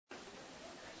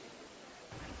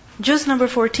Juz number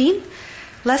 14,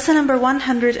 lesson number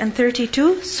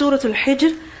 132, Surah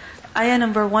Al-Hijr, ayah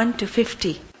number 1 to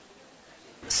 50.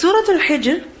 Surah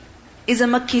Al-Hijr is a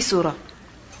Makki surah.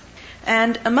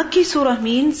 And a Makki surah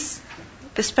means,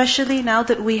 especially now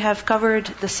that we have covered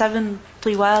the 7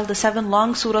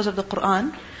 long surahs of the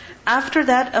Quran, after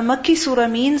that, a Makki surah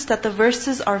means that the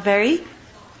verses are very,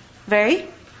 very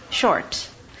short.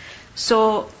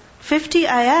 So, 50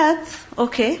 ayat,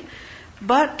 okay,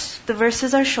 but the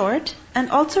verses are short. And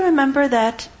also remember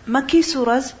that Makki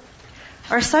surahs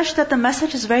are such that the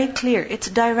message is very clear. It's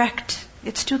direct.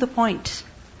 It's to the point.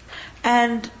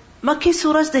 And Makki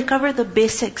surahs, they cover the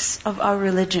basics of our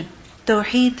religion.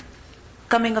 Tawheed,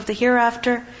 coming of the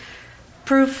hereafter,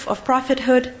 proof of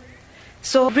prophethood.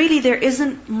 So really there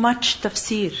isn't much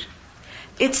tafsir.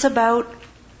 It's about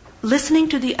listening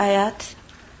to the ayat,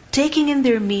 taking in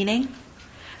their meaning,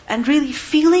 and really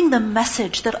feeling the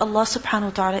message that Allah subhanahu wa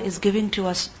ta'ala is giving to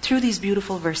us through these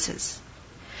beautiful verses.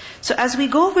 So as we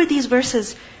go over these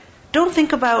verses, don't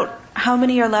think about how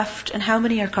many are left and how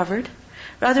many are covered.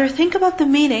 Rather, think about the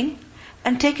meaning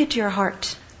and take it to your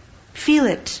heart. Feel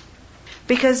it.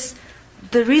 Because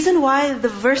the reason why the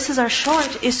verses are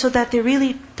short is so that they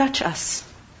really touch us.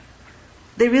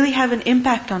 They really have an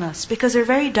impact on us because they're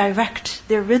very direct,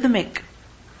 they're rhythmic.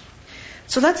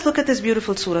 So let's look at this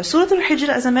beautiful surah. Surah Al-Hijr,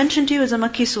 as I mentioned to you, is a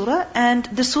Makki surah, and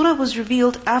the surah was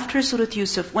revealed after Surah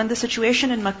Yusuf, when the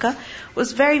situation in Makkah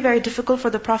was very, very difficult for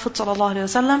the Prophet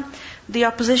ﷺ. The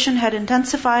opposition had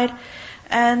intensified,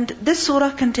 and this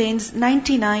surah contains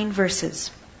 99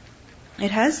 verses.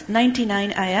 It has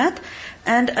 99 ayat,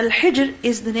 and Al-Hijr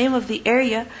is the name of the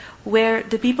area where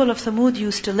the people of Thamud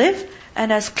used to live,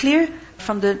 and as clear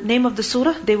from the name of the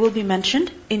surah, they will be mentioned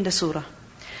in the surah.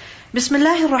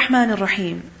 Bismillahir Rahmanir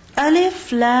Rahim.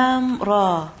 Alif Lam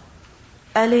Ra.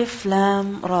 Alif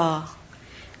Lam Ra.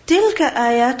 Tilka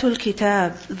ayatul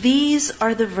kitab. These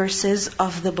are the verses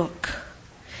of the book.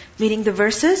 Meaning the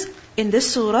verses in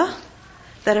this surah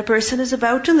that a person is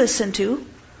about to listen to.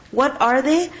 What are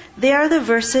they? They are the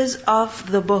verses of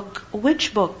the book.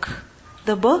 Which book?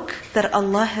 The book that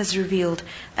Allah has revealed.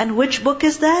 And which book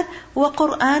is that?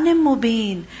 وَقُرْآنٍ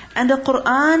مُبِينٍ. And a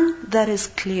Qur'an that is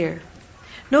clear.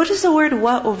 Notice the word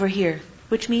wa over here,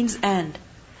 which means and.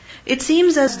 It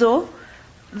seems as though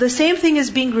the same thing is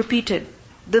being repeated.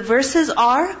 The verses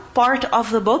are part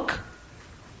of the book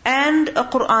and a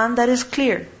Qur'an that is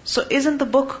clear. So isn't the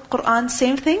book Qur'an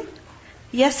same thing?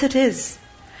 Yes, it is.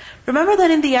 Remember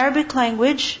that in the Arabic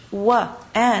language, wa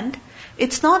and,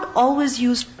 it's not always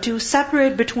used to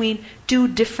separate between two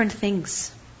different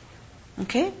things.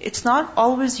 Okay? It's not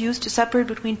always used to separate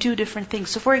between two different things.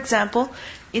 So for example,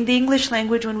 in the English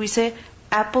language when we say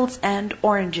apples and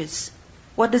oranges,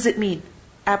 what does it mean?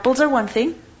 Apples are one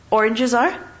thing, oranges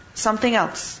are something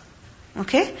else.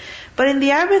 Okay? But in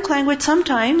the Arabic language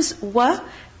sometimes, wa,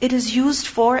 it is used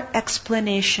for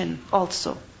explanation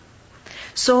also.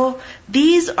 So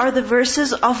these are the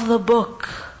verses of the book,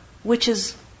 which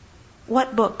is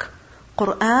what book?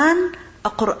 Qur'an. A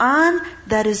Qur'an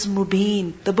that is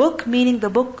mubin. The book, meaning the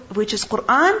book which is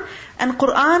Qur'an. And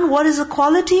Qur'an, what is the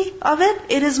quality of it?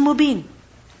 It is mubin.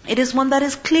 It is one that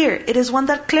is clear. It is one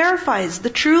that clarifies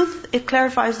the truth. It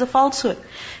clarifies the falsehood.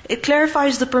 It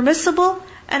clarifies the permissible.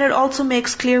 And it also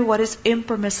makes clear what is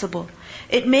impermissible.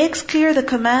 It makes clear the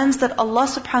commands that Allah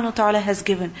subhanahu wa ta'ala has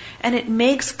given. And it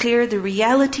makes clear the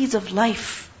realities of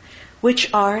life,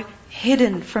 which are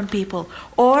hidden from people,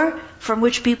 or from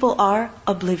which people are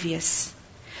oblivious.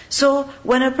 So,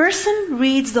 when a person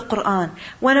reads the Qur'an,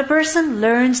 when a person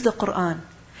learns the Qur'an,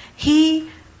 he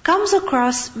comes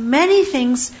across many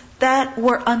things that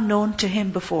were unknown to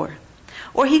him before.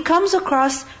 Or he comes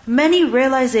across many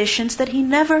realizations that he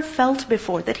never felt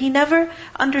before, that he never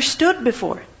understood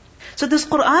before. So this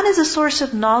Qur'an is a source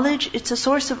of knowledge, it's a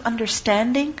source of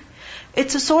understanding,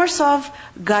 it's a source of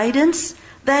guidance,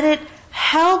 that it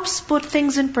helps put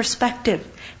things in perspective.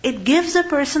 It gives a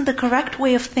person the correct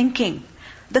way of thinking,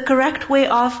 the correct way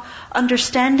of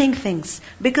understanding things.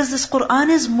 Because this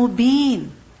Qur'an is mubin.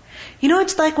 You know,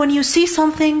 it's like when you see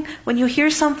something, when you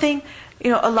hear something,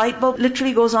 a light bulb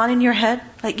literally goes on in your head.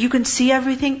 Like you can see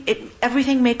everything,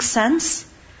 everything makes sense.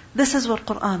 This is what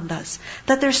Qur'an does.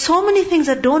 That there's so many things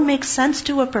that don't make sense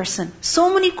to a person.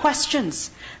 So many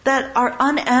questions that are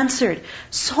unanswered.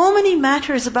 So many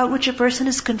matters about which a person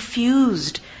is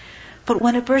confused. But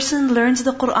when a person learns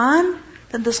the Qur'an,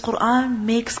 then this Qur'an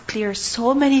makes clear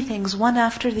so many things one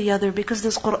after the other, because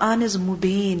this Qur'an is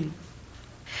mubin.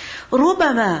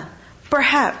 Rubama,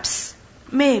 perhaps,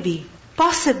 maybe,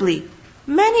 possibly,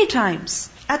 many times,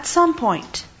 at some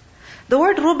point. The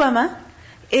word rubama,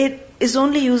 it is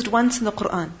only used once in the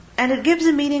Qur'an. And it gives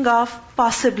a meaning of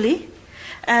possibly.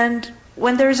 And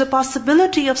when there is a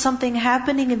possibility of something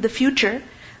happening in the future,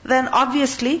 then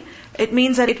obviously it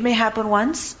means that it may happen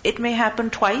once, it may happen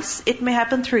twice, it may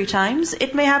happen 3 times,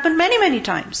 it may happen many, many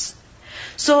times.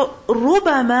 So,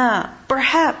 رُبَمَا,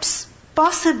 perhaps,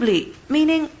 possibly,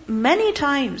 meaning many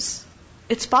times.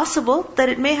 It's possible that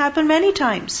it may happen many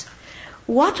times.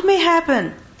 What may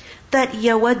happen? That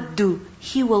yawaddu,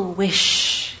 he will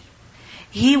wish.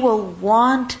 He will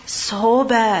want so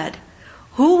bad.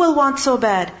 Who will want so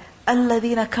bad?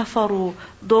 الَّذِينَ كَفَرُوا,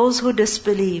 those who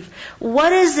disbelieve.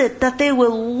 What is it that they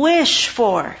will wish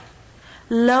for?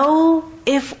 لَوْ,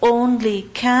 if only,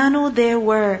 كَانُوا, they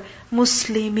were,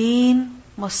 Muslimin,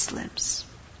 Muslims.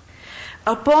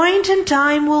 A point in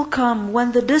time will come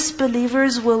when the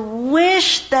disbelievers will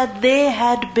wish that they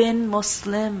had been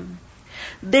Muslim.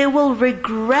 They will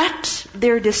regret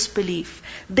their disbelief.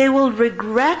 They will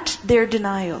regret their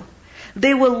denial.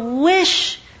 They will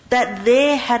wish that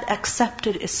they had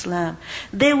accepted Islam.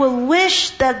 They will wish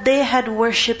that they had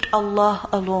worshipped Allah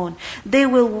alone. They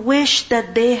will wish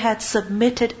that they had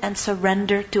submitted and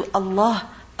surrendered to Allah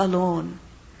alone.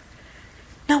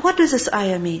 Now what does this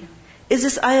ayah mean? Is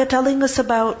this ayah telling us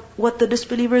about what the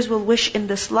disbelievers will wish in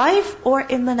this life or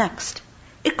in the next?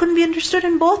 It can be understood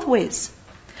in both ways.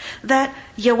 That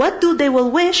yawaddu, they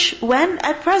will wish when?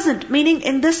 At present, meaning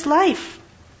in this life.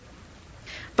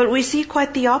 But we see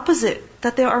quite the opposite,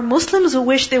 that there are Muslims who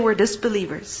wish they were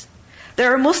disbelievers.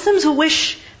 There are Muslims who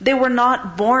wish they were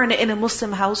not born in a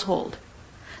Muslim household.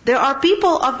 There are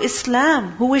people of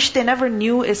Islam who wish they never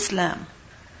knew Islam.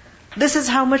 This is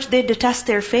how much they detest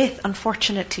their faith,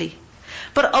 unfortunately.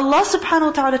 But Allah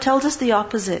subhanahu wa ta'ala tells us the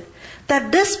opposite.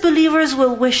 That disbelievers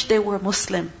will wish they were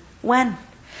Muslim. When?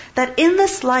 That in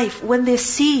this life, when they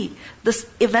see this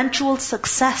eventual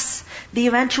success, the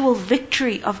eventual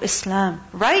victory of Islam.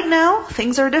 Right now,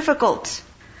 things are difficult.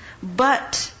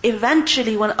 But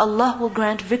eventually, when Allah will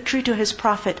grant victory to His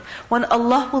Prophet, when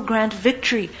Allah will grant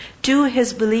victory to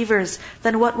His believers,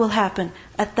 then what will happen?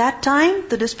 At that time,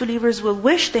 the disbelievers will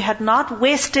wish they had not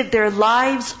wasted their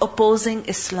lives opposing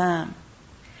Islam.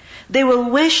 They will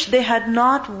wish they had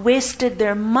not wasted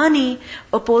their money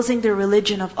opposing the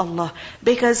religion of Allah.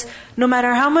 Because no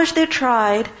matter how much they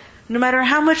tried, no matter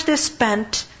how much they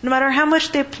spent, no matter how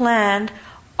much they planned,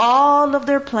 all of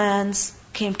their plans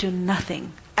came to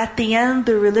nothing. At the end,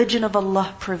 the religion of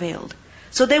Allah prevailed.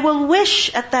 So they will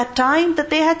wish at that time that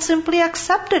they had simply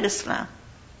accepted Islam.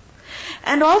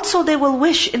 And also they will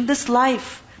wish in this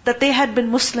life that they had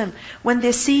been Muslim when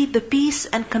they see the peace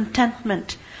and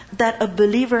contentment that a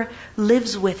believer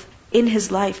lives with in his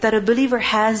life, that a believer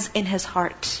has in his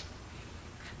heart.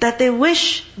 That they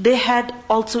wish they had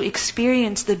also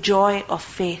experienced the joy of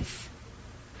faith.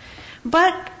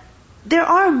 But there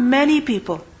are many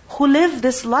people who live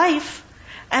this life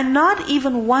and not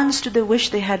even once do they wish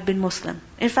they had been Muslim.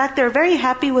 In fact, they're very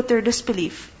happy with their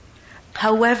disbelief.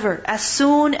 However, as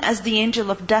soon as the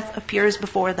angel of death appears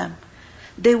before them,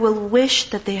 they will wish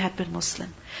that they had been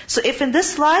Muslim. So if in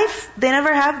this life they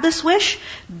never have this wish,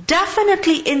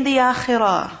 definitely in the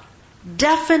akhirah,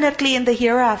 definitely in the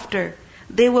hereafter,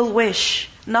 they will wish,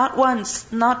 not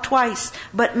once, not twice,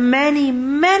 but many,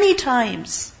 many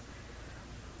times,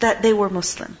 that they were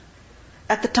Muslim.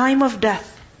 At the time of death,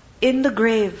 in the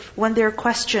grave, when they're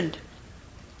questioned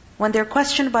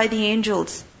by the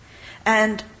angels,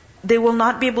 and they will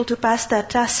not be able to pass that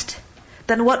test,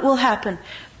 then what will happen?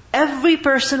 Every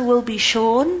person will be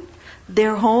shown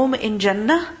their home in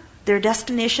Jannah, their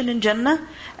destination in Jannah,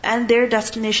 and their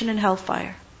destination in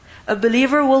hellfire. A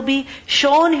believer will be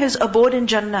shown his abode in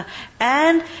Jannah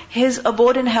and his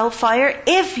abode in hellfire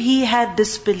if he had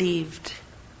disbelieved.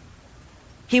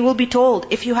 He will be told,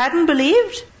 if you hadn't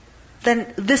believed,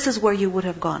 then this is where you would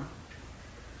have gone.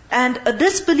 And a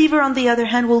disbeliever, on the other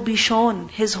hand, will be shown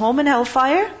his home in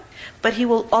hellfire, but he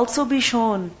will also be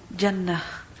shown Jannah.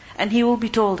 And he will be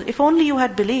told, if only you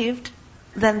had believed,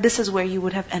 then this is where you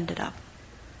would have ended up.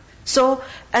 So,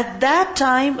 at that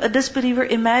time, a disbeliever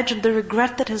imagined the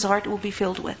regret that his heart will be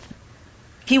filled with.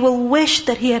 He will wish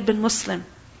that he had been Muslim,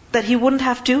 that he wouldn't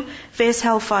have to face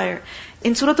hellfire.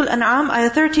 In Surah Al-An'am, ayah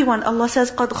 31, Allah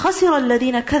says, قَدْ خَسِرَ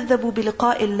الَّذِينَ كَذَّبُوا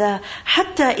بِلِقَاءِ اللَّهِ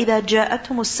حَتَّى إِذَا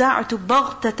جَاءَتْهُمُ السَّاعَةُ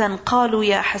بَغْتَةً قَالُوا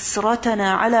يَا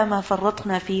حَسْرَتَنَا عَلَى مَا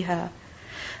فَرَّطْنَا فِيهَا.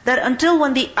 That until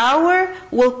when the hour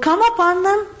will come upon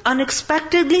them,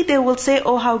 unexpectedly they will say,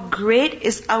 oh, how great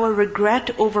is our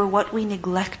regret over what we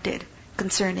neglected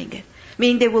concerning it.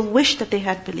 Meaning they will wish that they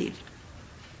had believed.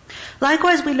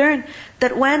 Likewise, we learn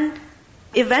that when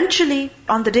eventually,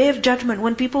 on the day of judgment,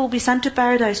 when people will be sent to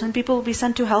paradise, when people will be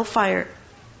sent to hellfire,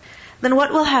 then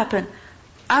what will happen?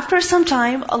 After some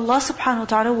time, Allah subhanahu wa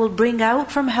ta'ala will bring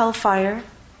out from hellfire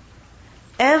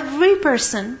every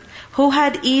person who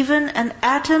had even an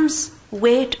atom's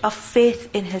weight of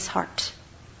faith in his heart.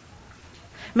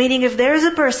 Meaning, if there is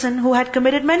a person who had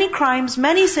committed many crimes,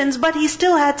 many sins, but he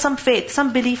still had some faith,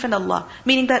 some belief in Allah,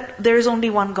 meaning that there is only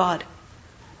one God.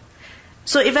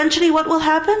 So eventually what will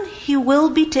happen? He will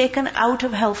be taken out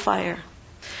of hellfire.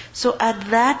 So at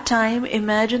that time,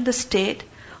 imagine the state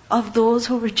of those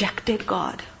who rejected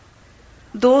God.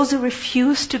 Those who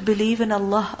refused to believe in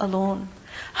Allah alone.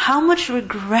 How much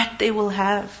regret they will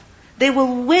have. They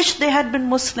will wish they had been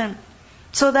Muslim,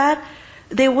 so that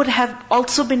they would have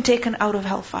also been taken out of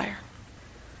hellfire.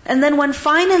 And then when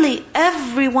finally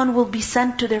everyone will be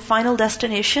sent to their final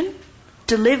destination,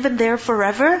 to live in there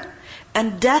forever,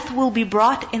 and death will be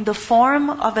brought in the form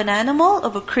of an animal,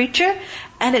 of a creature,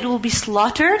 and it will be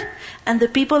slaughtered, and the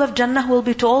people of Jannah will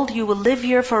be told, you will live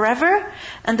here forever,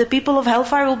 and the people of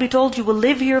hellfire will be told, you will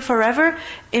live here forever.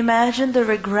 Imagine the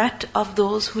regret of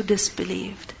those who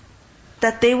disbelieved.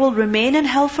 That they will remain in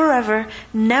hell forever,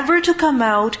 never to come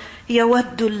out.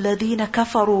 يَوَدُّ الَّذِينَ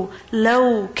كَفَرُوا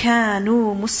لَوْ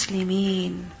كَانُوا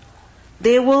مُسْلِمِينَ.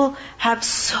 They will have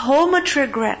so much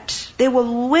regret. They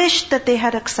will wish that they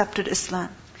had accepted Islam.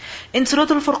 In Surah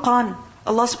Al-Furqan,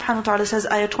 Allah subhanahu wa ta'ala says,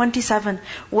 ayah 27,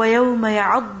 وَيَوْمَ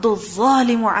يَعَضُّ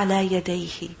الظَّالِمُ عَلَى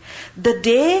يَدَيْهِ. The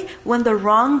day when the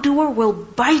wrongdoer will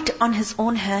bite on his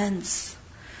own hands.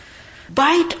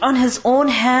 Bite on his own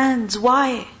hands.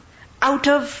 Why? Out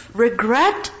of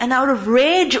regret and out of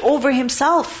rage over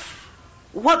himself.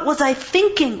 What was I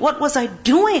thinking? What was I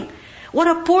doing? What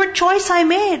a poor choice I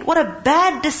made. What a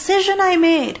bad decision I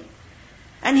made.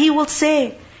 And he will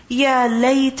say, Ya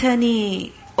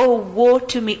laytani. Oh, woe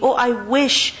to me. Oh, I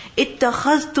wish.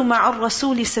 Ittakhaztu ma'ar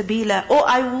rasuli sabila. Oh,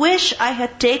 I wish I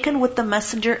had taken with the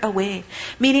messenger away.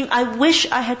 Meaning, I wish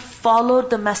I had followed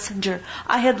the messenger.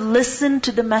 I had listened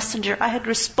to the messenger. I had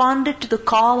responded to the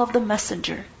call of the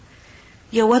messenger.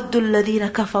 يَوَدُّ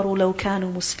الَّذِينَ كَفَرُوا لَوْ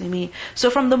كَانُوا مُسْلِمِينَ. So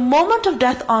from the moment of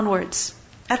death onwards,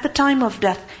 at the time of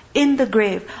death, in the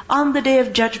grave, on the day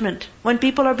of judgment, when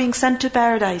people are being sent to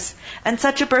paradise, and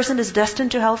such a person is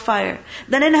destined to hellfire.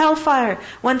 Then in hellfire,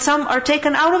 when some are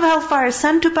taken out of hellfire,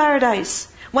 sent to paradise,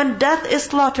 when death is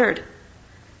slaughtered,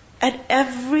 at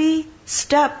every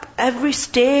step, every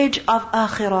stage of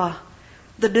akhirah,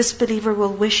 the disbeliever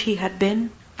will wish he had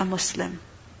been a Muslim.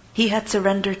 He had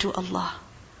surrendered to Allah.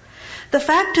 The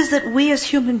fact is that we as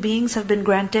human beings have been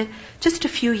granted just a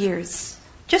few years.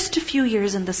 Just a few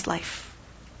years in this life,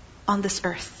 on this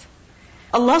earth.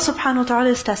 Allah subhanahu wa ta'ala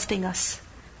is testing us.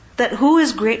 That who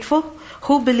is grateful,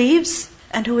 who believes,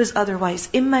 and who is otherwise.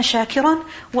 Imma shakiran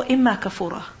wa imma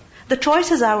kafura. The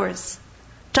choice is ours.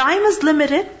 Time is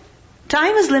limited.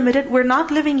 Time is limited. We're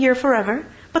not living here forever.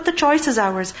 But the choice is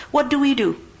ours. What do we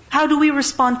do? How do we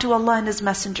respond to Allah and His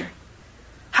Messenger?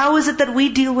 How is it that we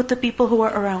deal with the people who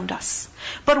are around us?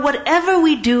 But whatever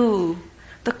we do,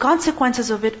 the consequences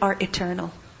of it are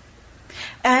eternal.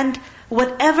 And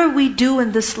whatever we do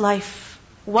in this life,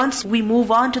 once we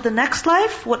move on to the next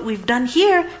life, what we've done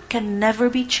here can never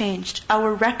be changed.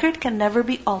 Our record can never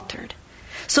be altered.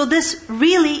 So this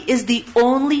really is the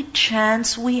only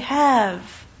chance we have.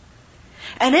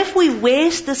 And if we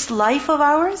waste this life of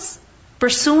ours,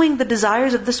 pursuing the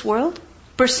desires of this world,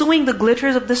 pursuing the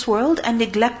glitters of this world, and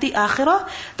neglect the akhirah,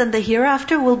 then the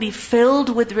hereafter will be filled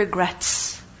with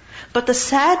regrets. But the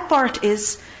sad part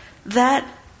is that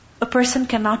a person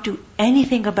cannot do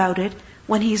anything about it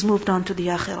when he's moved on to the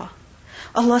akhirah.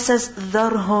 Allah says,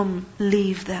 "Dharhum,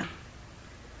 leave them."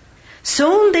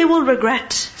 Soon they will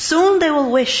regret. Soon they will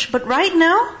wish. But right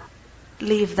now,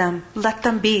 leave them. Let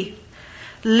them be.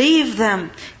 Leave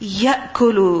them.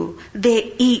 يَأْكُلُوا,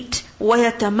 they eat.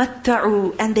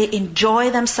 وَيَتَمَتَّعُوا, and they enjoy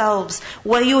themselves.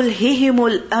 وَيُلْهِهِمُ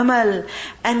الْأَمَلِ,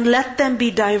 and let them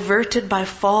be diverted by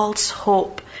false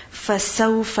hope.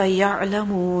 فَسَوْفَ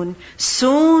يَعْلَمُونَ,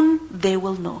 soon they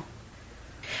will know.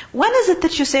 When is it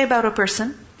that you say about a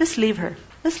person, just leave her,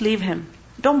 just leave him,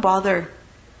 don't bother?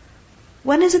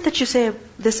 When is it that you say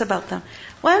this about them?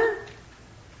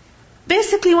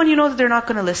 Basically when you know that they're not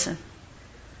going to listen.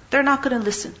 They're not going to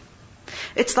listen.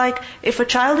 It's like if a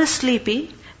child is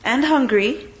sleepy and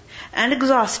hungry and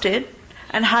exhausted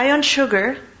and high on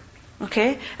sugar,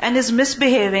 okay, and is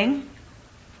misbehaving,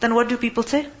 then what do people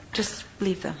say? Just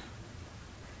leave them.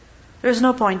 There's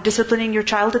no point disciplining your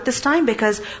child at this time,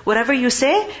 because whatever you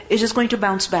say is just going to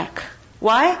bounce back.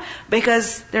 Why?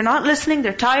 Because they're not listening,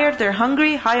 they're tired, they're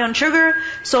hungry, high on sugar,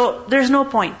 so there's no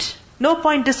point. No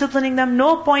point disciplining them,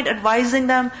 no point advising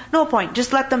them, no point.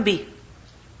 Just let them be.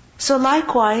 So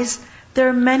likewise, there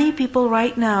are many people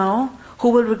right now who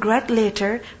will regret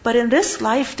later, but in this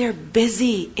life they're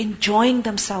busy enjoying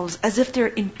themselves as if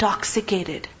they're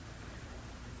intoxicated.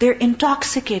 They're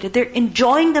intoxicated. They're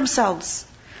enjoying themselves.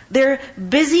 They're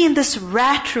busy in this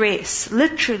rat race,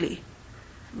 literally.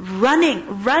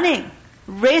 Running,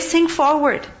 racing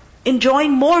forward,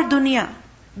 enjoying more dunya,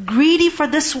 greedy for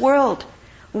this world.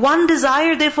 One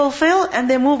desire they fulfill and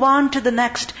they move on to the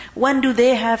next. When do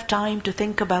they have time to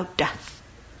think about death?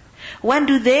 When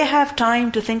do they have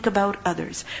time to think about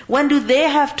others? When do they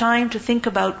have time to think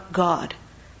about God?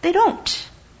 They don't.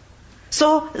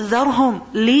 So, dharhum,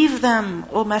 leave them,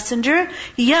 O Messenger.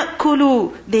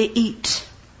 Ya'kulu, they eat.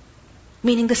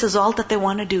 Meaning this is all that they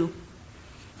want to do.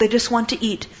 They just want to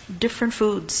eat different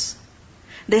foods.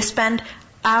 They spend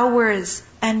hours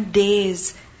and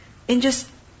days in just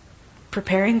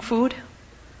preparing food,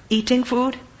 eating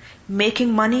food,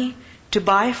 making money to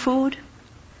buy food,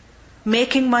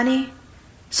 making money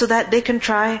so that they can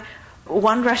try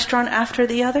one restaurant after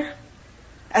the other,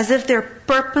 as if their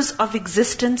purpose of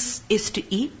existence is to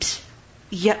eat.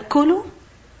 Ya'kulu.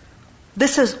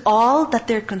 This is all that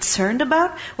they're concerned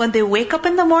about. When they wake up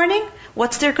in the morning,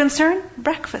 what's their concern?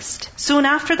 Breakfast. Soon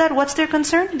after that, what's their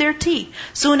concern? Their tea.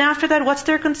 Soon after that, what's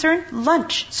their concern?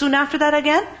 Lunch. Soon after that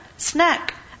again,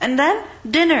 snack. And then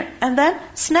dinner. And then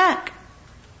snack.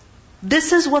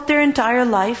 This is what their entire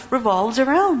life revolves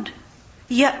around.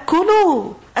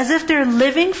 Ya'kulu. As if they're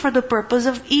living for the purpose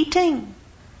of eating.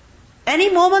 Any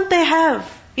moment they have,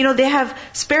 they have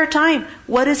spare time.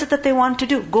 What is it that they want to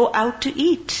do? Go out to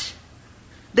eat.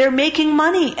 They're making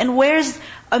money. And where's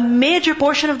a major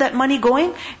portion of that money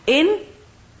going? In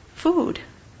food.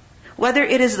 Whether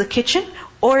it is the kitchen,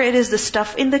 or it is the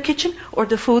stuff in the kitchen, or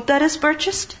the food that is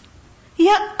purchased.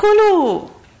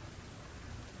 Ya'kulu.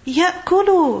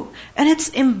 Ya'kulu. And it's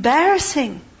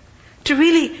embarrassing to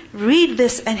really read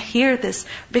this and hear this.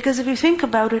 Because if you think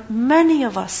about it, many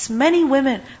of us, many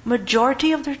women,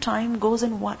 majority of their time goes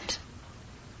in what?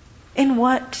 In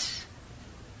what?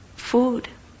 Food.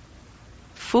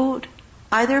 Food.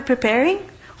 Either preparing,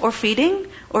 or feeding,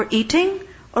 or eating,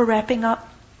 or wrapping up.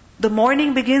 The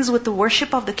morning begins with the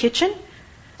worship of the kitchen,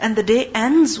 and the day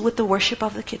ends with the worship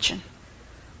of the kitchen.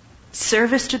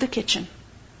 Service to the kitchen.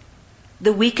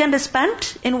 The weekend is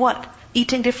spent in what?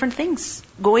 Eating different things.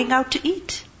 Going out to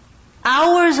eat.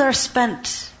 Hours are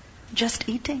spent just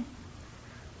eating.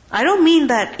 I don't mean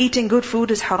that eating good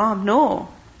food is haram. No.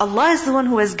 Allah is the one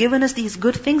who has given us these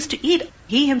good things to eat.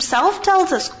 He Himself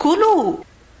tells us, Kulu,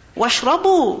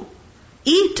 washrabu,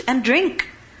 eat and drink.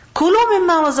 Kulu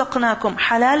mimma razaqnakum,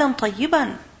 halalan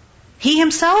tayyiban. He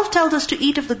Himself tells us to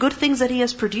eat of the good things that He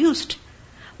has produced.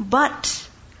 But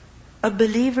a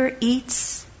believer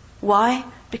eats. Why?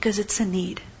 Because it's a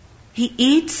need. He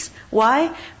eats.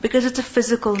 Why? Because it's a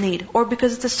physical need, or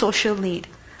because it's a social need.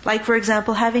 Like, for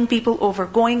example, having people over,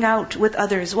 going out with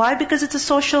others. Why? Because it's a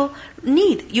social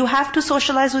need. You have to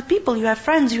socialize with people. You have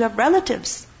friends, you have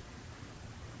relatives.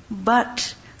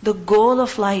 But the goal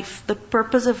of life, the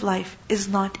purpose of life is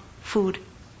not food.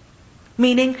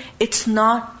 Meaning, it's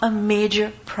not a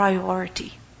major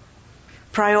priority.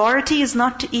 Priority is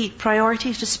not to eat.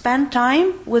 Priority is to spend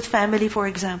time with family, for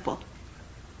example.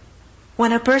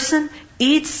 When a person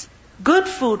eats good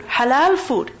food, halal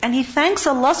food, and he thanks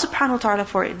Allah subhanahu wa ta'ala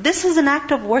for it, this is an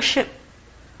act of worship.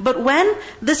 But when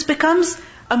this becomes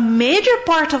a major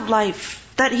part of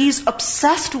life, that he's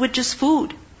obsessed with just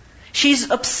food, she's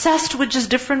obsessed with just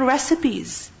different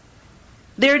recipes,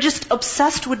 they're just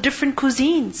obsessed with different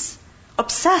cuisines.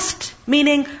 Obsessed,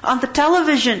 meaning on the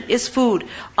television is food,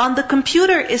 on the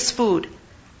computer is food,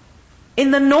 in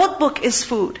the notebook is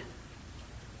food.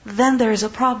 Then there is a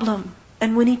problem.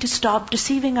 And we need to stop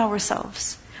deceiving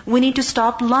ourselves. We need to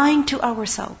stop lying to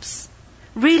ourselves.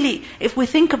 Really, if we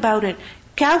think about it,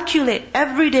 calculate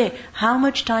every day how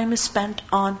much time is spent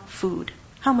on food.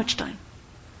 How much time?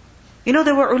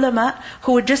 There were ulama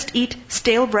who would just eat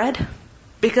stale bread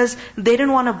because they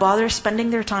didn't want to bother spending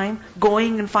their time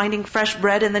going and finding fresh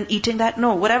bread and then eating that.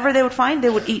 No, whatever they would find, they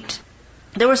would eat.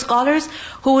 There were scholars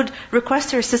who would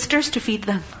request their sisters to feed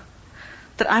them.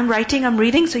 That I'm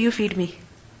reading, so you feed me.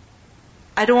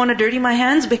 I don't want to dirty my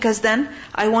hands because then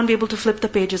I won't be able to flip the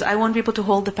pages. I won't be able to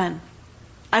hold the pen.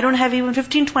 I don't have even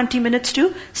 15-20 minutes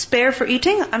to spare for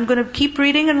eating. I'm going to keep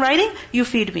reading and writing. You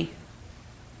feed me.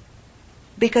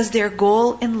 Because their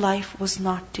goal in life was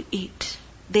not to eat.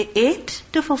 They ate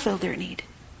to fulfill their need.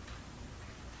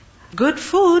 Good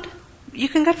food you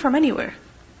can get from anywhere.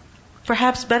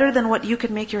 Perhaps better than what you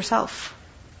can make yourself.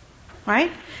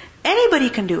 Right? Anybody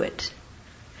can do it.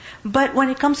 But when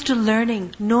it comes to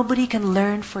learning, nobody can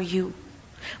learn for you.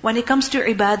 When it comes to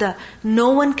ibadah,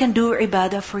 no one can do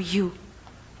ibadah for you.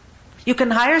 You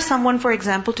can hire someone, for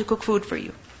example, to cook food for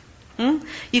you.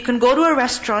 You can go to a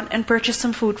restaurant and purchase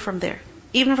some food from there,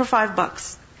 even for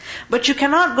 $5. But you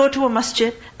cannot go to a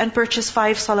masjid and purchase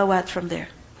 5 salawat from there.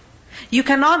 You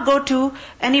cannot go to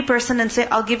any person and say,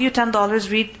 I'll give you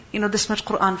 $10, read, this much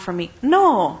Qur'an for me.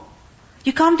 No.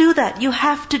 You can't do that. You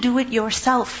have to do it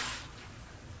yourself.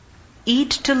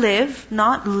 Eat to live,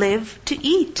 not live to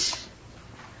eat.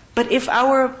 But if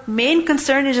our main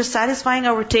concern is just satisfying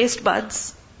our taste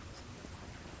buds,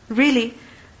 really,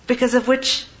 because of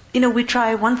which, we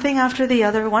try one thing after the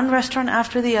other, one restaurant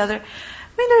after the other.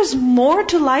 There's more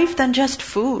to life than just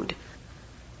food.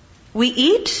 We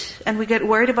eat and we get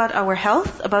worried about our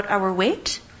health, about our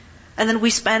weight, and then we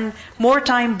spend more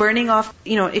time burning off,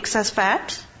 excess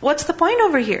fat. What's the point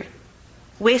over here?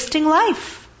 Wasting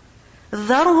life.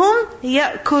 ذَرْهُمْ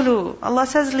يَأْكُلُوا. Allah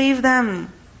says, leave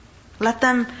them. Let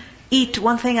them eat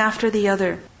one thing after the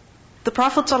other. The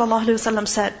Prophet ﷺ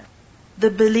said, the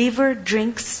believer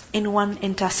drinks in one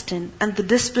intestine and the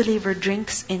disbeliever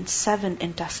drinks in 7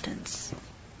 intestines.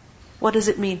 What does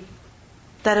it mean?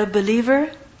 That a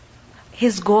believer,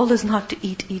 his goal is not to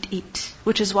eat.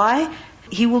 Which is why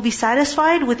he will be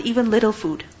satisfied with even little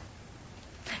food.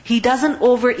 He doesn't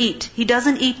overeat. He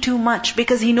doesn't eat too much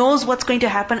because he knows what's going to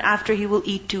happen after he will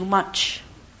eat too much.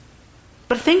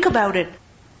 But think about it.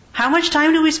 How much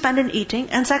time do we spend in eating?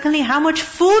 And secondly, how much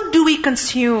food do we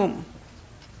consume?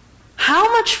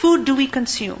 How much food do we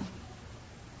consume?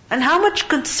 And how much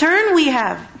concern we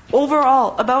have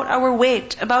overall about our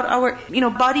weight, about our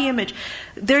body image.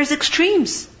 There's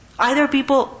extremes. Either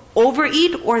people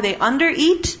overeat or they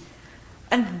undereat.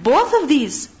 And both of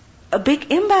these, a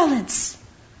big imbalance.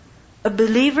 A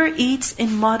believer eats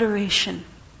in moderation.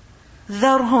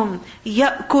 ذَرْهُمْ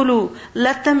يَأْكُلُوا.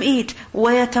 Let them eat.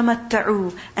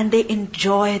 وَيَتَمَتَّعُوا. And they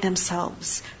enjoy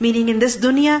themselves. Meaning in this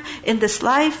dunya, in this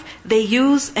life, they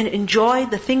use and enjoy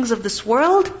the things of this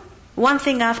world, one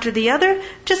thing after the other,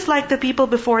 just like the people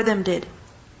before them did.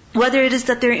 Whether it is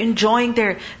that they're enjoying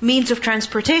their means of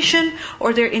transportation,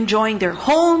 or they're enjoying their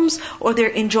homes, or they're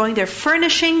enjoying their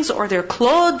furnishings, or their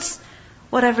clothes,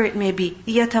 whatever it may be.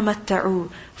 يَتَمَتَّعُوا.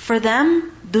 For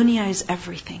them, dunya is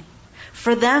everything.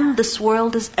 For them, this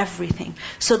world is everything.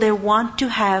 So they want to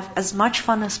have as much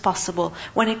fun as possible.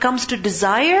 When it comes to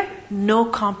desire, no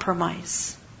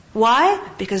compromise. Why?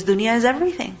 Because dunya is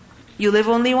everything. You live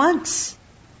only once.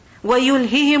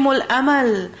 وَيُلْهِهِمُ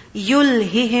الْأَمَلِ.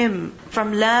 Yulhihim.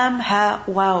 From lam, ha,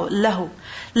 waw, lahu.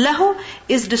 Lahu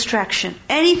is distraction.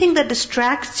 Anything that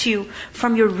distracts you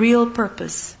from your real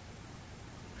purpose.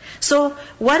 So,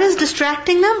 what is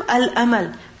distracting them?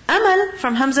 Al-amal. Amal,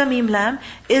 from Hamza Mim Lam,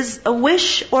 is a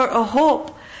wish or a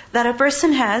hope that a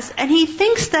person has, and he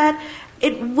thinks that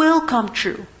it will come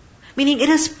true. Meaning it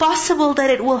is possible that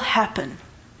it will happen.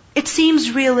 It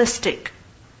seems realistic.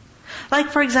 Like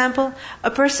for example,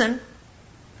 a person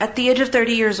at the age of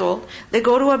 30 years old, they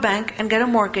go to a bank and get a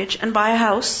mortgage and buy a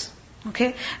house.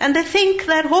 Okay? And they think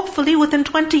that hopefully within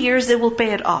 20 years they will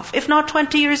pay it off. If not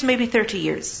 20 years, maybe 30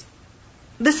 years.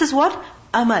 This is what?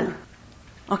 Amal.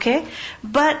 Okay?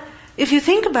 But if you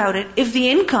think about it, if the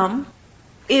income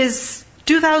is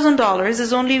 $2,000,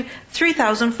 is only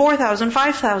 $3,000, $4,000,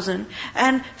 $5,000,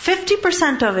 and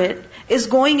 50% of it is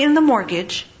going in the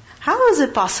mortgage, how is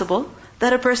it possible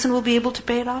that a person will be able to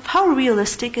pay it off? How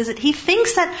realistic is it? He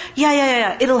thinks that,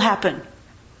 yeah, it'll happen.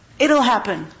 It'll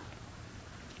happen.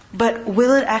 But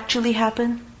will it actually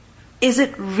happen? Is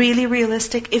it really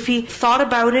realistic? If he thought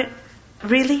about it,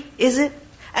 really, is it?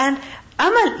 And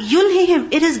amal,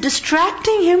 yulhihim, it is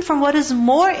distracting him from what is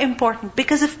more important.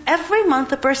 Because if every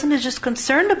month a person is just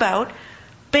concerned about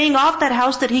paying off that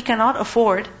house that he cannot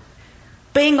afford,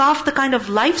 paying off the kind of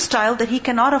lifestyle that he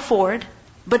cannot afford,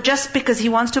 but just because he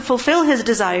wants to fulfill his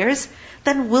desires,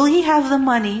 then will he have the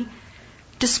money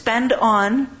to spend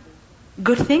on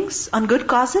good things, on good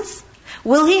causes?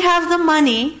 Will he have the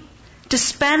money to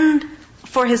spend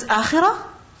for his akhirah?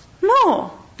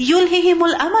 No.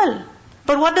 Yulhihimul amal.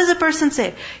 But what does a person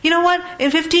say? You know what?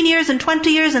 In 15 years, in 20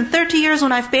 years, in 30 years,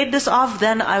 when I've paid this off,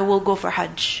 then I will go for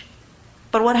Hajj.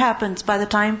 But what happens by the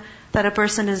time that a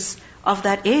person is of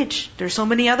that age? There's so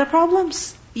many other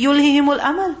problems. Yulhihimul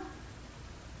amal.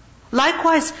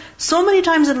 Likewise, so many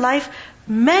times in life,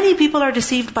 many people are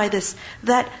deceived by this,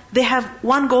 that they have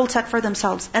one goal set for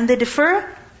themselves, and they defer,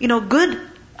 good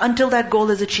until that goal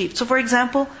is achieved. So for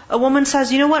example, a woman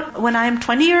says, you know what, when I am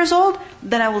 20 years old,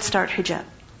 then I will start hijab.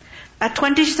 At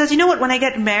 20, she says, you know what, when I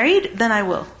get married, then I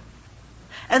will.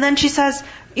 And then she says,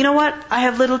 you know what, I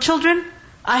have little children,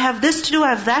 I have this to do, I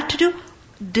have that to do.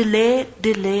 Delayed.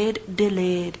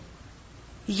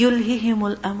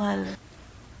 Yulhihimul amal.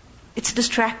 It's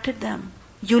distracted them.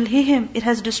 يُلْهِهِمْ, it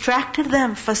has distracted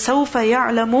them. فَسَوْفَ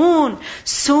يَعْلَمُونَ,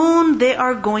 soon they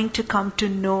are going to come to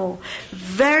know.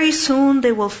 Very soon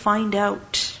they will find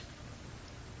out.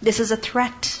 This is a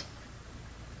threat.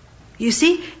 You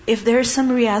see, if there is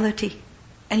some reality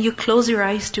and you close your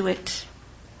eyes to it,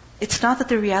 it's not that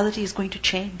the reality is going to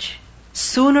change.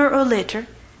 Sooner or later,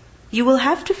 you will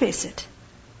have to face it.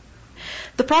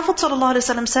 The Prophet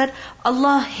ﷺ said,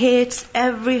 Allah hates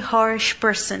every harsh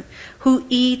person who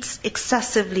eats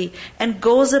excessively and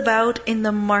goes about in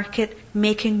the market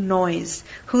making noise,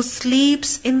 who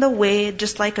sleeps in the way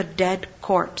just like a dead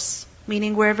corpse,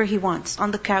 meaning wherever he wants,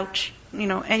 on the couch,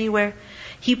 anywhere.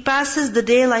 He passes the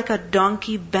day like a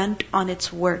donkey bent on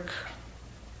its work.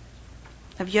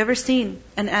 Have you ever seen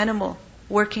an animal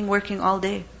working all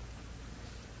day?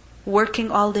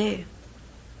 Working all day.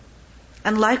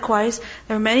 And likewise,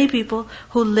 there are many people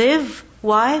who live.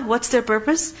 Why? What's their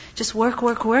purpose? Just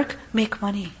work, make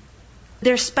money.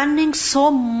 They're spending so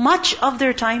much of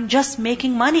their time just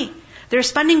making money. They're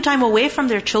spending time away from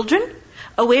their children,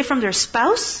 away from their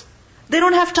spouse. They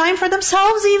don't have time for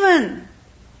themselves even.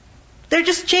 They're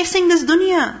just chasing this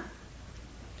dunya.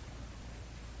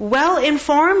 Well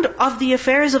informed of the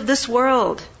affairs of this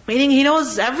world, meaning he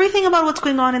knows everything about what's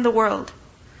going on in the world.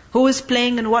 Who is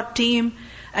playing in what team,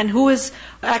 and who is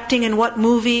acting in what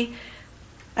movie,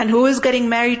 and who is getting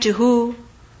married to who,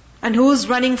 and who is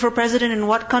running for president in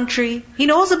what country. He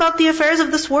knows about the affairs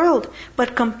of this world,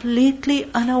 but completely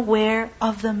unaware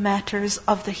of the matters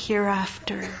of the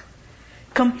hereafter.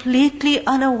 Completely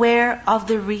unaware of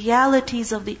the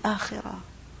realities of the akhirah.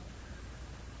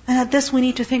 And at this we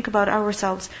need to think about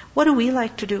ourselves. What do we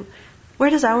like to do? Where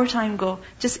does our time go?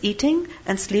 Just eating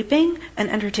and sleeping and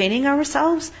entertaining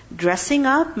ourselves, dressing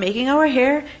up, making our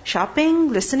hair,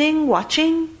 shopping, listening,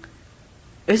 watching.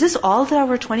 Is this all that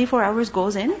our 24 hours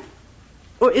goes in?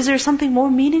 Or is there something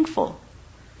more meaningful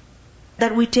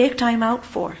that we take time out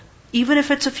for? Even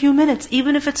if it's a few minutes,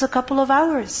 even if it's a couple of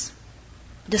hours.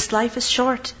 This life is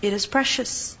short, it is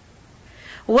precious.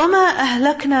 وَمَا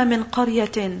أَهْلَكْنَا مِنْ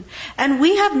قَرْيَةٍ, and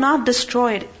we have not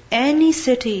destroyed any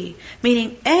city,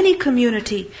 meaning any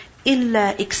community,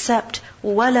 إِلَّا except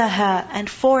وَلَهَا, and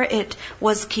for it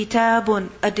was kitabun,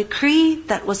 a decree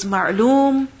that was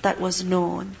ma'loom, that was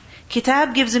known.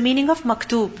 Kitab gives a meaning of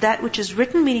maktub, that which is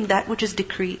written, meaning that which is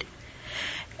decreed.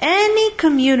 Any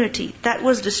community that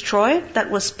was destroyed, that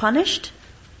was punished,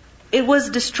 it was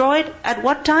destroyed at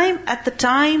what time? At the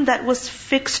time that was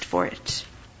fixed for it.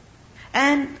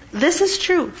 And this is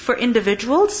true for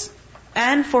individuals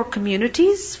and for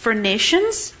communities, for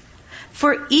nations.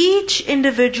 For each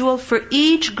individual, for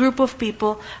each group of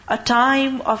people, a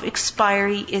time of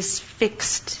expiry is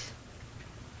fixed.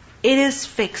 It is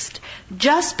fixed.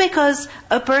 Just because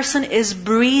a person is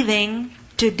breathing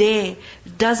today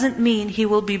doesn't mean he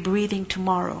will be breathing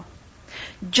tomorrow.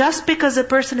 Just because a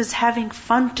person is having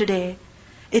fun today,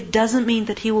 it doesn't mean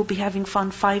that he will be having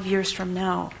fun 5 years from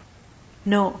now.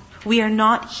 No. We are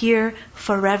not here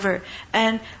forever.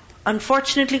 And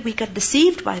unfortunately, we get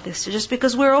deceived by this. Just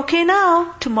because we're okay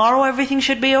now, tomorrow everything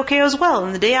should be okay as well.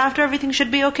 And the day after, everything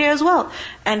should be okay as well.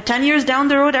 And 10 years down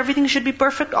the road, everything should be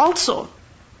perfect also.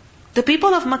 The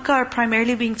people of Makkah are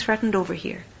primarily being threatened over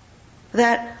here.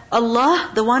 That Allah,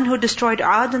 the one who destroyed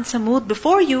Ad and Samud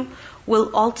before you,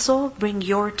 will also bring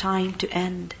your time to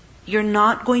end. You're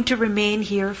not going to remain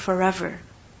here forever.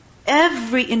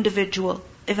 Every individual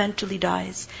eventually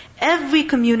dies. Every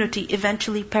community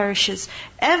eventually perishes.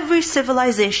 Every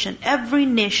civilization, every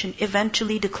nation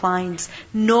eventually declines.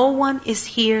 No one is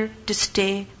here to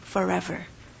stay forever.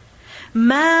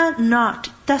 Ma not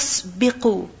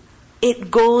tasbiqu.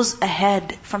 It goes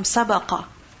ahead from sabaqa,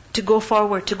 to go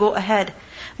forward, to go ahead.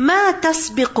 Ma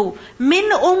tasbiqu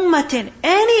min ummatin,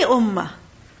 any ummah.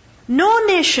 No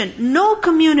nation, no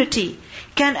community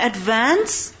can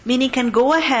advance, meaning can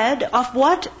go ahead of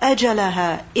what?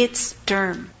 Ajalaha, its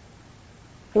term.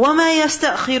 وَمَا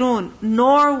يَسْتَأْخِرُونَ,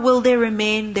 nor will they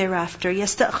remain thereafter.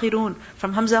 يَسْتَأْخِرُونَ,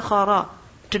 from Hamza Khara,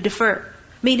 to defer.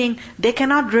 Meaning, they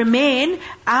cannot remain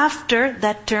after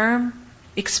that term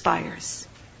expires.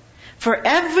 For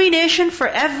every nation, for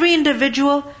every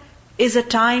individual, is a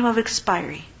time of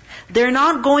expiry. They're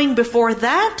not going before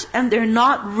that, and they're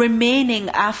not remaining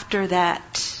after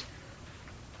that.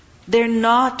 They're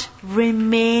not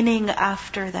remaining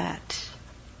after that.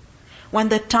 When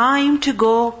the time to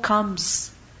go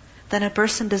comes, then a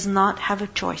person does not have a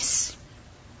choice.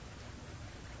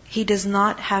 He does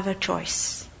not have a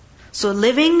choice. So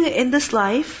living in this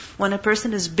life, when a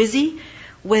person is busy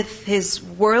with his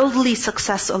worldly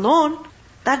success alone,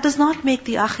 that does not make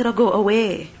the akhirah go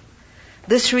away.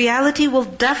 This reality will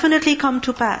definitely come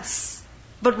to pass.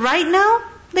 But right now,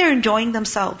 They're enjoying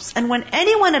themselves. And when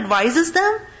anyone advises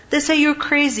them, they say, you're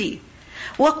crazy.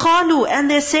 وَقَالُوا, and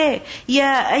they say,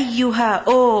 يَا أَيُّهَا,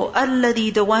 O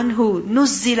الَّذِي, the one who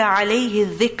نُزِّلَ عَلَيْهِ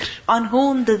الذِّكْرِ, on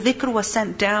whom the dhikr was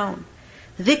sent down.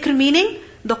 Dhikr meaning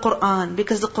the Qur'an,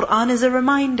 because the Qur'an is a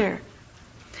reminder.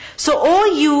 So, O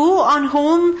you on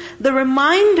whom the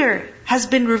reminder has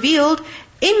been revealed,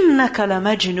 إِنَّكَ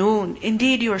لَمَجْنُونَ,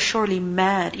 indeed you are surely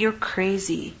mad, you're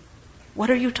crazy. What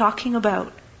are you talking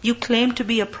about? You claim to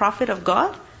be a prophet of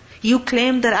God? You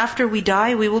claim that after we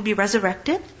die we will be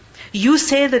resurrected? You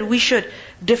say that we should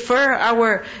defer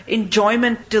our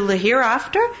enjoyment till the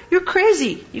hereafter? You're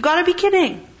crazy. You gotta be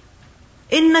kidding.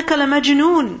 إِنَّكَ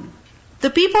لَمَجْنُونَ. The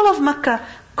people of Mecca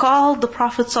called the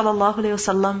Prophet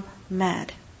ﷺ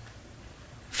mad.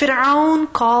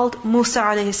 Fir'aun called Musa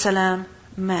alayhi salam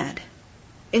mad.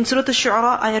 In Surah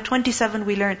Al-Shu'ara, ayah 27,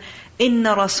 we learn, إِنَّ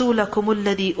رَسُولَكُمُ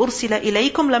الَّذِي أُرْسِلَ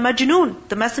إِلَيْكُمْ لَمَجْنُونَ.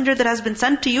 The messenger that has been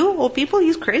sent to you, O people,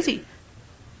 he's crazy.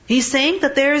 He's saying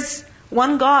that there's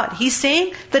one God. He's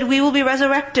saying that we will be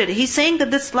resurrected. He's saying that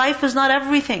this life is not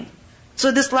everything.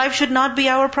 So this life should not be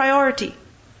our priority.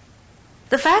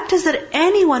 The fact is that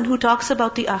anyone who talks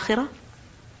about the akhirah,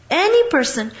 any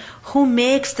person who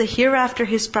makes the hereafter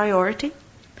his priority,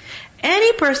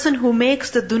 any person who makes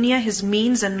the dunya his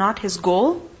means and not his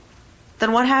goal,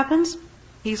 then what happens?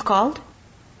 He's called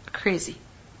crazy.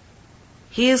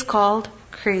 He is called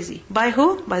crazy. By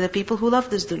who? By the people who love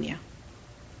this dunya.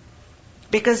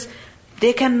 Because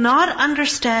they cannot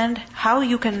understand how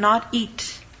you cannot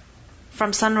eat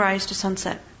from sunrise to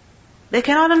sunset. They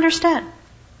cannot understand.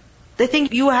 They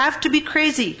think you have to be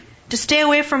crazy to stay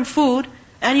away from food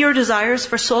and your desires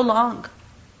for so long.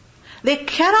 They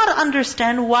cannot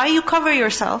understand why you cover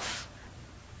yourself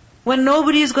when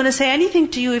nobody is going to say anything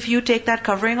to you if you take that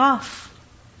covering off.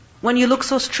 When you look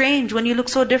so strange, when you look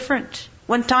so different,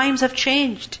 when times have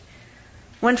changed,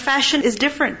 when fashion is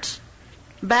different.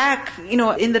 Back,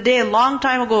 in the day, a long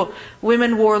time ago,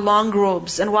 women wore long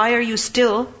robes. And why are you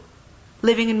still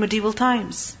living in medieval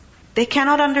times? They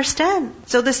cannot understand.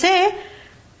 So they say,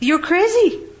 you're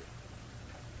crazy.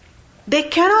 They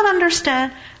cannot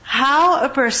understand how a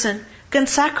person can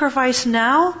sacrifice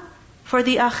now for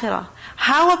the akhirah.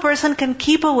 How a person can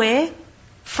keep away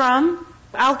from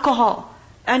alcohol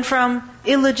and from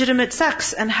illegitimate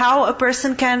sex. And how a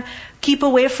person can keep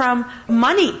away from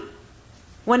money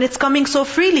when it's coming so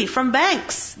freely from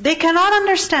banks. They cannot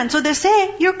understand. So they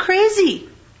say, you're crazy.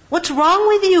 What's wrong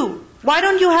with you? Why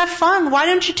don't you have fun? Why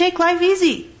don't you take life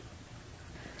easy?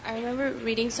 I remember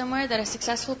reading somewhere that a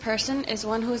successful person is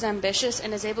one who is ambitious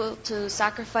and is able to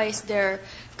sacrifice their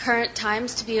current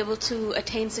times to be able to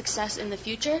attain success in the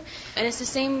future. And it's the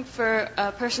same for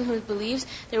a person who believes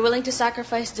they're willing to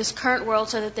sacrifice this current world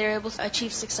so that they're able to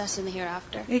achieve success in the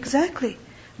hereafter. Exactly.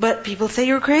 But people say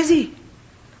you're crazy.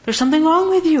 There's something wrong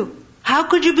with you. How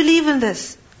could you believe in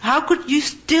this? How could you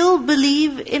still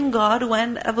believe in God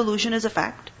when evolution is a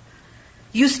fact?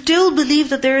 You still believe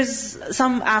that there is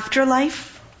some afterlife?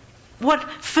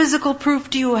 What physical proof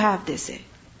do you have, they say.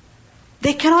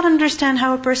 They cannot understand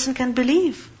how a person can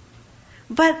believe.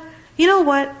 But you know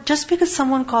what? Just because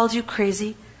someone calls you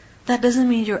crazy, that doesn't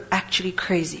mean you're actually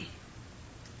crazy.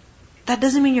 That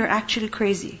doesn't mean you're actually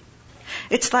crazy.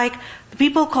 It's like the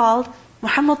people called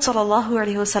Muhammad sallallahu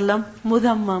alaihi wasallam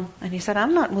mudhammam. And he said,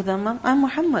 I'm not mudhammam, I'm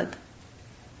Muhammad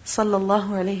sallallahu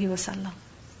alaihi wasallam.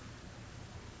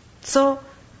 So,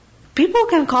 people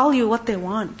can call you what they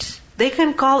want. They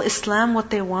can call Islam what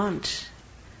they want.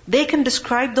 They can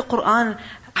describe the Qur'an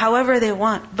however they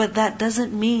want. But that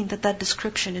doesn't mean that that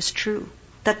description is true.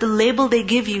 That the label they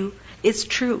give you is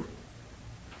true.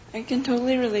 I can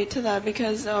totally relate to that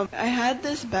because I had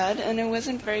this bed and it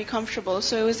wasn't very comfortable.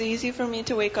 So it was easy for me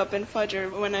to wake up in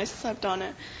Fajr when I slept on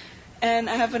it. And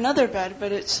I have another bed,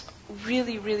 but it's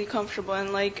really, really comfortable.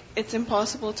 And it's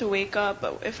impossible to wake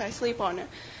up if I sleep on it.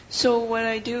 So what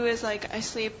I do is I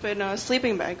sleep in a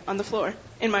sleeping bag on the floor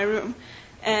in my room.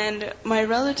 And my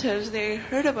relatives, they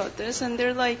heard about this and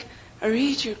they're like,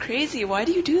 Areej, you're crazy. Why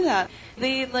do you do that?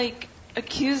 They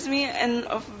accused me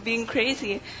of being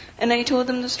crazy. And I told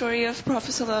them the story of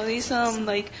Prophet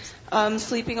ﷺ,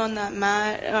 sleeping on that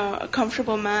mat, a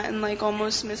comfortable mat, and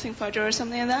almost missing Fajr or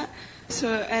something like that. So,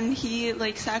 and he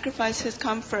sacrificed his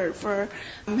comfort for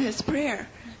his prayer.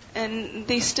 And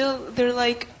they're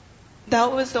like,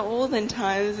 that was the olden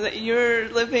times, that you're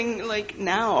living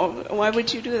now. Why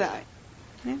would you do that?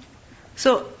 Yeah.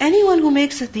 So anyone who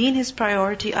makes the deen his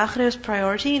priority, akhirah his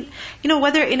priority,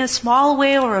 whether in a small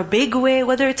way or a big way,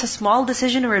 whether it's a small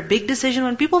decision or a big decision,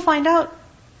 when people find out,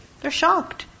 they're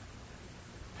shocked.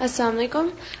 Assalamu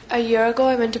alaikum. A year ago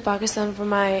I went to Pakistan for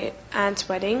my aunt's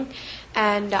wedding,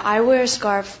 and I wear a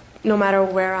scarf no matter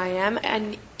where I am.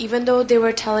 And even though they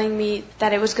were telling me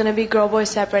that it was going to be girl-boy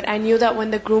separate, I knew that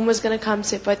when the groom was going to come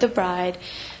sit with the bride,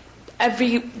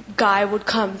 every guy would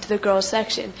come to the girls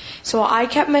section. So I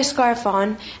kept my scarf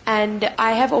on, and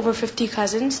I have over 50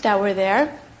 cousins that were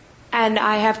there. And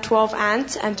I have 12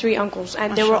 aunts and 3 uncles.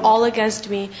 And they were all against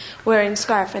me wearing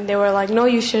scarf. And they were like, no,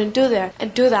 you shouldn't do that.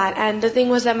 And the thing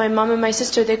was that my mom and my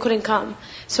sister, they couldn't come.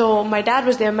 So my dad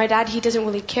was there. My dad, he doesn't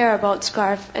really care about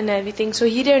scarf and everything. So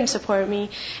he didn't support me.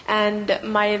 And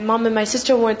my mom and my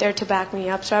sister weren't there to back me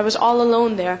up. So I was all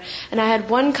alone there. And I had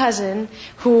one cousin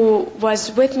who was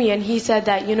with me. And he said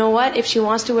that, you know what, if she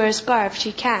wants to wear a scarf,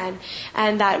 she can.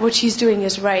 And that what she's doing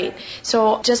is right.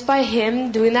 So just by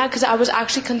him doing that, because I was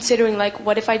actually considering like,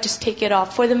 what if I just take it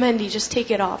off? For the Mehndi, just take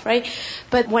it off, right?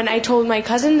 But when I told my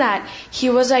cousin that,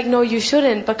 he was like, no, you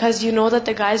shouldn't, because you know that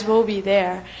the guys will be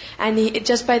there. And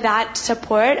just by that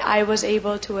support, I was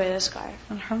able to wear the scarf.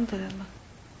 Alhamdulillah.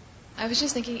 I was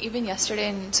just thinking, even yesterday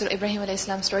in Surah Ibrahim alayhi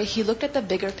salam's story, he looked at the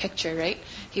bigger picture, right?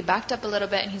 He backed up a little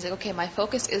bit and he's like, okay, my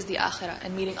focus is the akhirah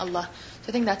and meeting Allah. So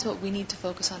I think that's what we need to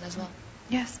focus on as well.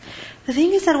 Yes. The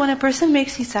thing is that when a person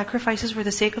makes these sacrifices for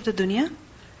the sake of the dunya,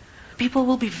 people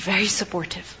will be very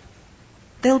supportive.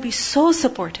 They'll be so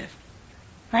supportive.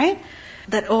 Right?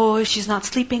 That, oh, she's not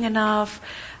sleeping enough.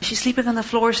 She's sleeping on the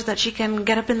floor so that she can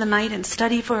get up in the night and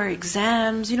study for her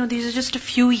exams. These are just a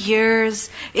few years.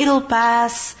 It'll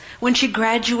pass. When she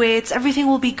graduates, everything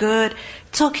will be good.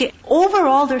 It's okay.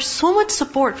 Overall, there's so much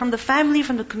support from the family,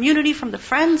 from the community, from the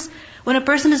friends, when a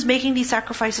person is making these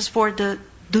sacrifices for the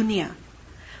dunya.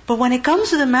 But when it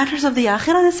comes to the matters of the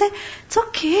akhirah, they say, it's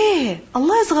okay.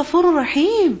 Allah is Ghafurur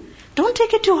Rahim. Don't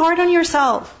take it too hard on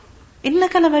yourself.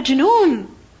 Innaka la majnoon.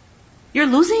 You're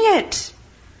losing it.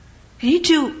 You need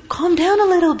to calm down a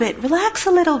little bit, relax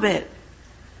a little bit.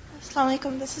 Assalamu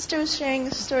alaikum. The sister was sharing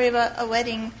a story about a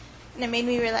wedding, and it made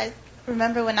me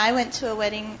remember when I went to a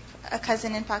wedding, a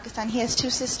cousin in Pakistan, he has 2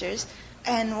 sisters,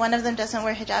 and one of them doesn't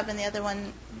wear hijab, and the other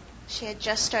one, she had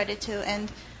just started to. And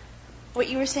what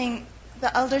you were saying,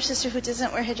 the elder sister who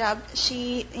doesn't wear hijab,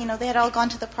 she, they had all gone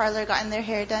to the parlor, gotten their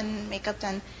hair done, makeup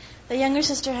done. The younger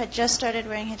sister had just started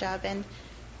wearing hijab, and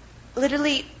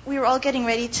literally, we were all getting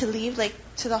ready to leave,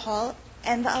 to the hall,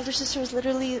 and the elder sister was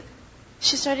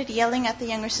she started yelling at the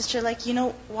younger sister,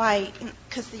 why?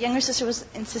 Because the younger sister was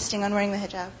insisting on wearing the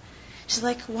hijab. She's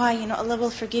like, why? Allah will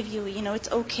forgive you,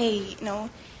 it's okay,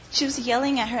 She was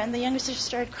yelling at her, and the younger sister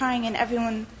started crying, and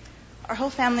everyone, our whole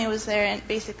family was there,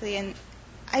 and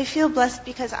I feel blessed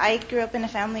because I grew up in a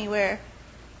family where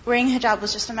wearing hijab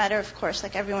was just a matter of course,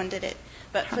 everyone did it.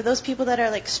 But for those people that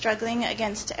are struggling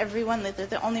against everyone, they're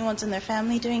the only ones in their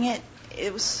family doing it,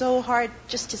 it was so hard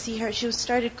just to see her. She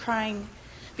started crying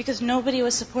because nobody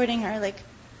was supporting her.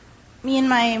 Me and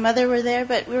my mother were there,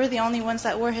 but we were the only ones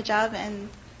that wore hijab, and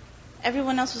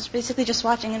everyone else was basically just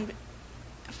watching. And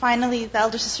finally, the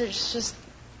elder sister just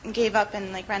gave up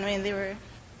and ran away. And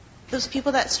those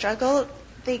people that struggle,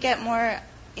 they get more,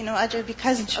 ajr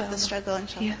because of the struggle,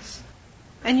 inshallah. Yes.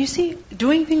 And you see,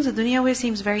 doing things the dunya way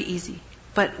seems very easy.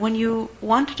 But when you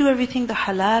want to do everything the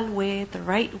halal way, the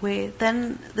right way,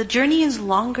 then the journey is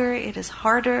longer, it is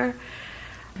harder,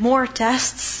 more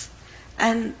tests,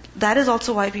 and that is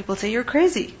also why people say you're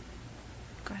crazy.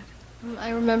 Go ahead.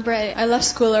 I remember I left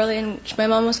school early, and my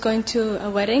mom was going to a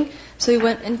wedding, so we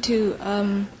went into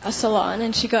a salon,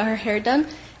 and she got her hair done,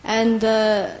 and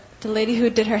the lady who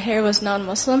did her hair was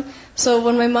non-Muslim. So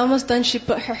when my mom was done, she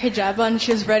put her hijab on and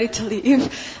she was ready to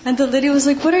leave. And the lady was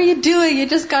like, what are you doing? You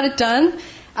just got it done?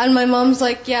 And my mom's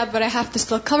like, yeah, but I have to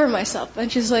still cover myself.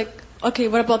 And she's like, okay,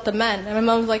 what about the men? And my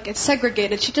mom's like, it's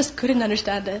segregated. She just couldn't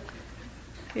understand it.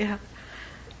 Yeah.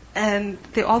 And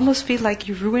they almost feel like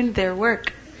you ruined their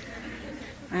work.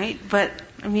 Right? But,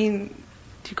 you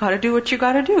gotta do what you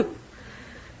gotta do.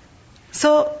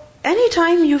 So,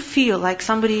 anytime you feel like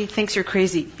somebody thinks you're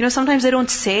crazy, sometimes they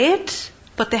don't say it,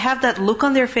 but they have that look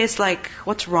on their face like,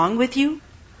 what's wrong with you?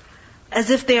 As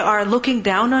if they are looking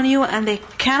down on you and they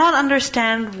cannot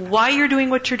understand why you're doing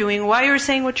what you're doing, why you're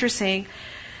saying what you're saying.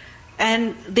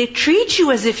 And they treat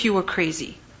you as if you were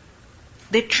crazy.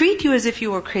 They treat you as if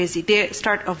you were crazy. They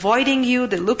start avoiding you,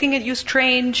 they're looking at you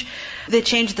strange, they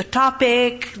change the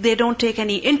topic, they don't take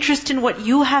any interest in what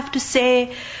you have to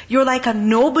say. You're like a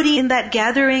nobody in that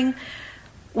gathering.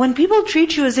 When people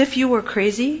treat you as if you were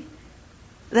crazy,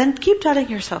 then keep telling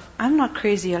yourself, I'm not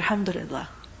crazy, alhamdulillah.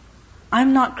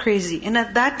 I'm not crazy. And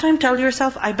at that time tell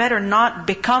yourself, I better not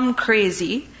become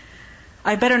crazy.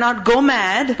 I better not go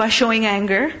mad by showing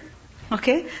anger.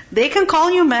 Okay? They can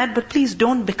call you mad, but please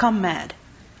don't become mad.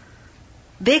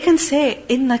 They can say,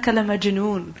 innaka la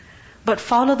majnoon, but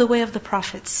follow the way of the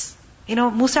prophets.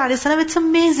 Musa a.s., it's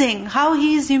amazing how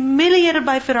he is humiliated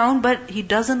by Fir'aun, but he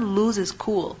doesn't lose his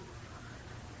cool.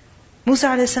 Musa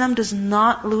a.s. does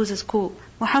not lose his cool.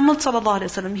 Muhammad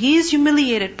ﷺ, he is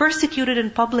humiliated, persecuted in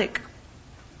public,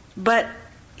 but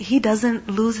he doesn't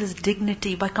lose his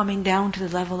dignity by coming down to the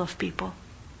level of people.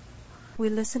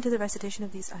 We'll listen to the recitation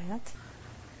of these ayat.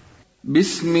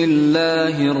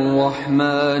 Bismillahir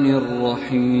Rahmanir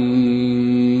Rahim.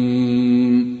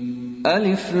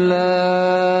 Alif Lam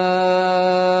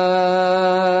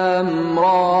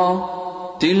Ra.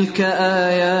 تلك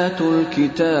آيات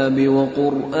الكتاب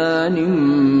وقرآن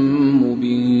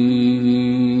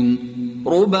مبين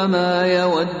ربما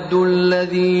يود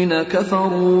الذين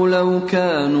كفروا لو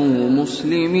كانوا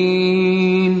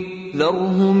مسلمين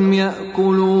ذرهم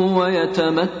يأكلوا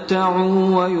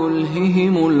ويتمتعوا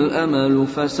ويلههم الأمل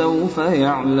فسوف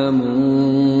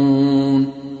يعلمون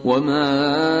وما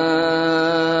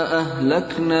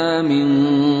أهلكنا من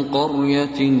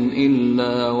قرية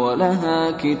إلا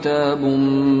ولها كتاب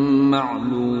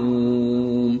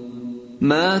معلوم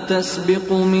ما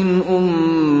تسبق من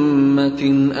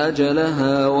أمة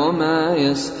أجلها وما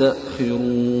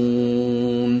يستأخرون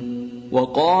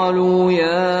وقالوا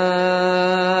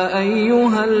يا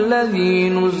أيها الذي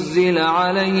نزل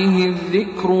عليه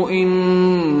الذكر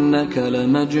إنك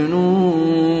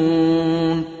لمجنون